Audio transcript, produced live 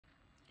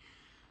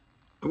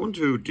I want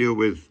to deal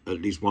with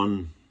at least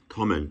one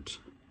comment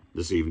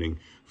this evening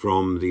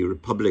from the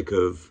Republic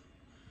of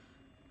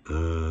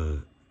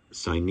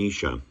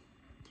Cynesha.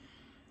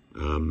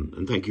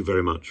 And thank you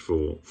very much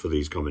for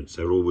these comments.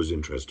 They're always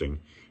interesting,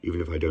 even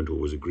if I don't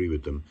always agree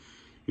with them.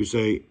 You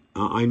say,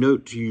 I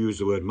note you use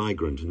the word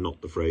migrant and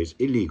not the phrase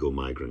illegal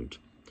migrant.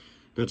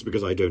 That's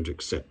because I don't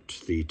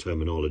accept the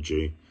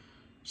terminology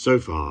so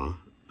far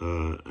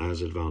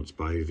as advanced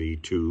by the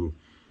two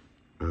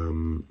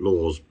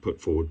laws put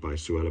forward by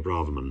Suella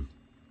Braverman.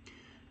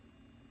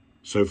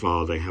 So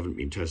far, they haven't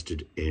been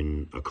tested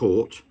in a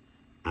court,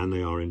 and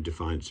they are in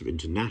defiance of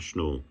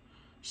international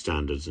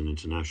standards and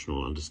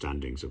international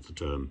understandings of the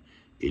term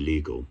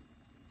illegal.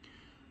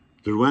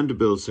 The Rwanda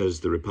bill says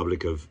the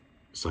Republic of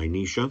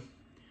Cynesha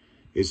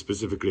is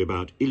specifically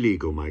about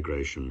illegal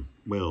migration.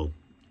 Well,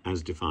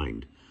 as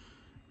defined.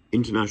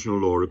 International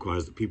law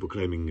requires that people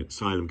claiming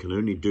asylum can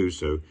only do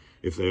so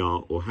if they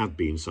are or have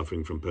been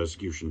suffering from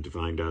persecution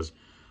defined as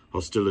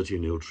hostility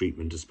and ill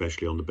treatment,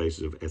 especially on the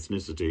basis of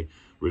ethnicity,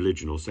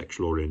 religion or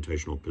sexual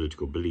orientation or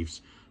political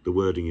beliefs. The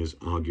wording is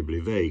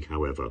arguably vague,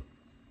 however.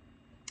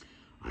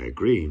 I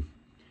agree.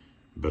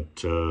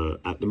 But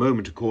at the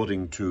moment,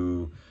 according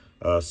to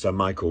Sir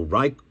Michael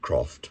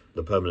Rycroft,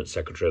 the Permanent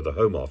Secretary of the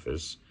Home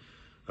Office,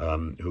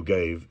 who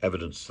gave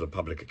evidence to the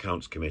Public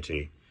Accounts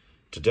Committee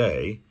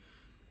today,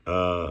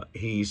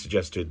 he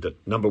suggested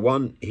that, number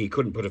one, he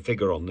couldn't put a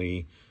figure on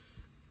the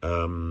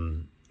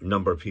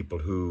number of people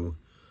who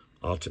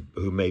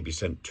may be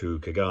sent to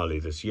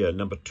Kigali this year.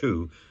 Number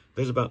two,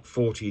 there's about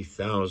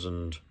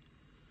 40,000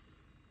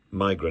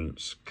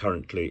 migrants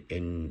currently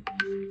in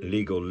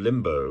legal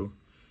limbo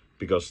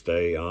because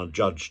they are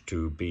judged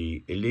to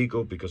be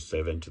illegal because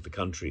they've entered the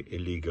country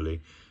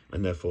illegally,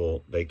 and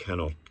therefore they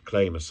cannot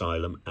claim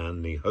asylum,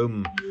 and the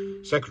Home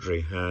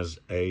Secretary has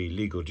a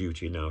legal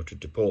duty now to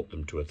deport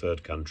them to a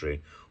third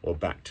country or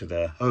back to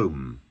their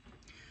home.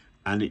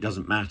 And it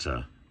doesn't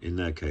matter in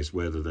their case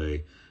whether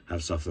they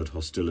have suffered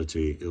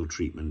hostility, ill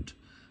treatment,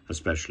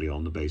 especially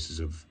on the basis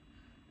of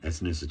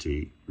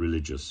ethnicity,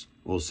 religious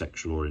or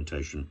sexual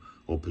orientation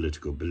or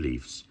political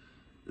beliefs.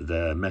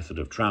 Their method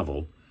of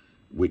travel,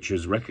 which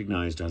is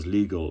recognised as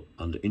legal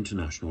under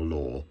international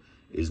law,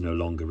 is no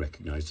longer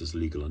recognised as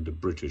legal under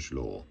British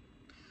law.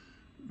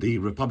 The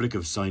Republic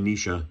of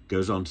Cynesha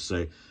goes on to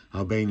say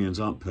Albanians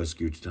aren't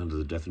persecuted under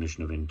the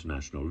definition of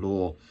international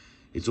law.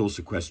 It's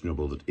also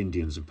questionable that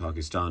Indians and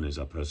Pakistanis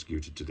are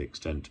persecuted to the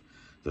extent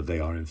that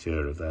they are in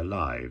fear of their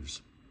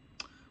lives.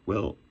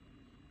 Well,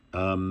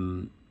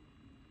 some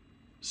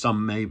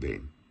may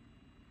be.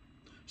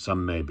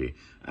 Some may be.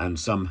 And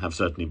some have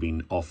certainly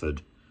been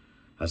offered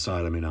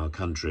asylum in our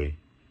country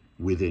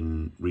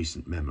within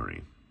recent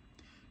memory.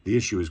 The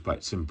issue is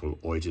quite simple,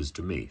 or it is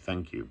to me.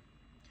 Thank you.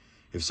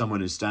 If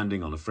someone is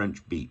standing on a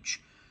French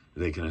beach,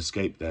 they can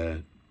escape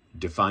their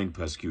defined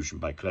persecution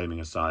by claiming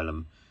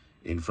asylum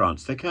in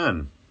France. They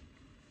can.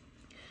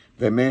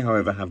 They may,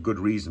 however, have good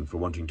reason for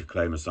wanting to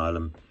claim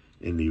asylum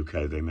in the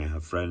UK. They may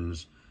have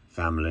friends,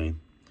 family,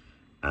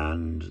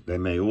 and they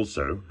may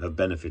also have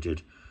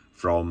benefited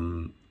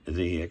from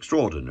the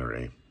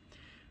extraordinary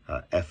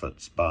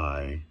efforts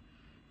by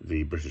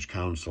the British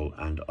Council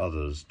and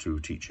others to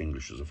teach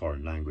English as a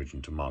foreign language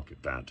and to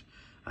market that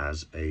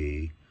as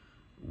a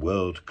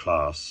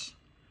world-class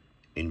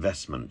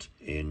investment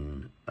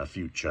in a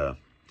future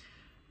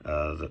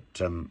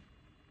that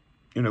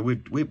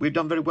we've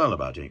done very well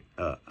about it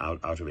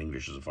out of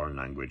English as a foreign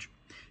language.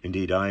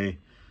 Indeed, I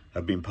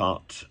have been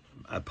part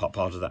of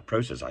that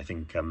process. I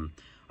think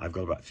I've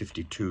got about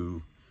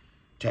 52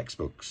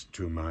 textbooks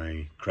to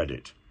my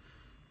credit,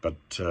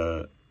 but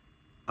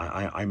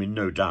I'm in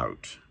no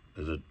doubt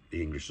that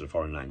the English as a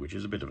foreign language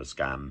is a bit of a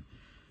scam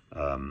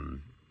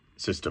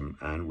system,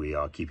 and we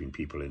are keeping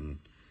people in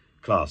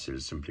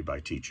classes simply by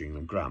teaching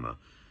them grammar.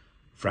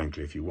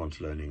 Frankly, if you want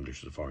to learn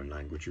English as a foreign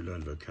language, you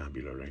learn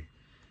vocabulary,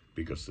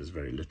 because there's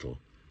very little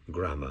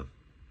grammar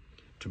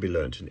to be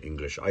learnt in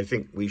English. I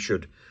think we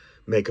should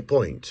make a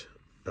point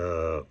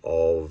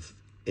of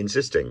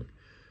insisting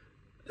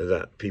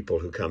that people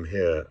who come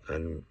here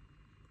and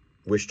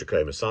wish to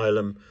claim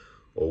asylum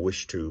or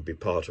wish to be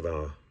part of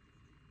our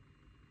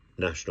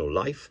national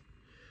life,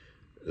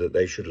 that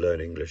they should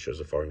learn English as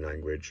a foreign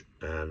language,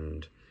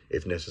 and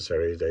if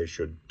necessary they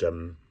should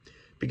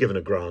be given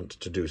a grant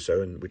to do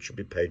so, and which should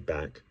be paid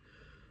back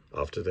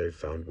after they've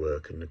found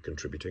work and are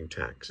contributing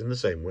tax, in the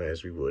same way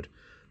as we would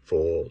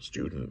for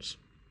students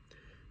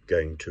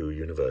going to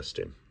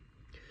university.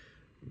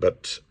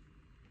 But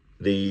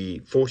the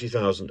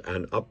 40,000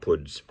 and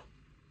upwards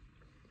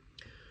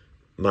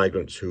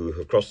migrants who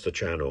have crossed the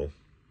Channel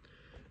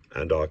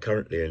and are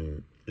currently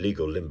in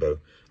legal limbo,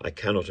 I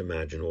cannot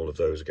imagine all of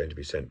those are going to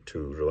be sent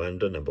to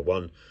Rwanda, number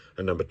one,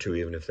 and number two,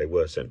 even if they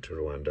were sent to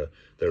Rwanda,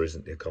 there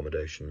isn't the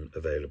accommodation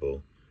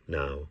available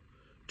now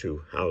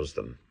to house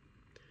them.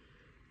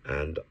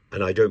 And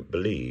I don't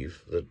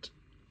believe that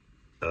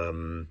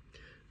on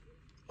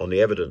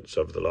the evidence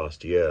of the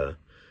last year,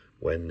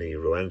 when the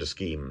Rwanda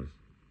scheme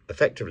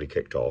effectively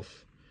kicked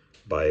off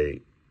by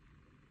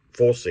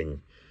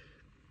forcing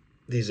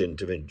these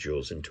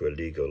individuals into a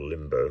legal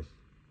limbo,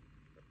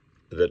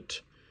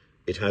 that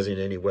it has in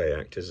any way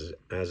acted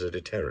as a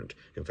deterrent.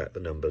 In fact, the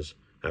numbers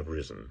have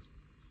risen.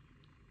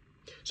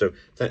 So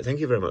thank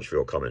you very much for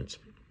your comments.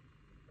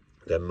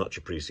 They're much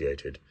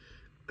appreciated,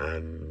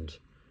 and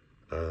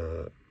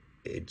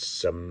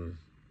it's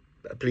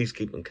please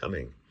keep them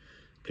coming.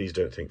 Please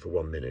don't think for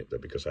 1 minute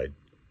that because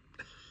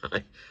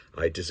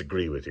I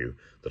disagree with you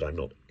that I'm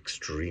not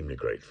extremely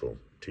grateful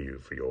to you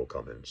for your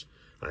comments.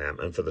 I am,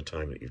 and for the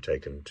time that you've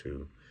taken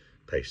to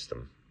paste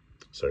them.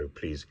 So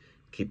please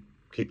keep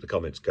the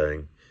comments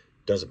going.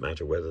 Doesn't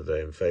matter whether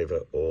they're in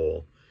favour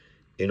or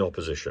in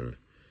opposition.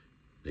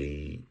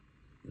 The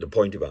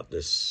point about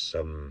this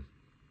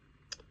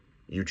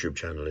YouTube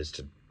channel is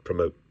to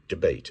promote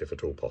debate, if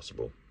at all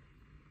possible.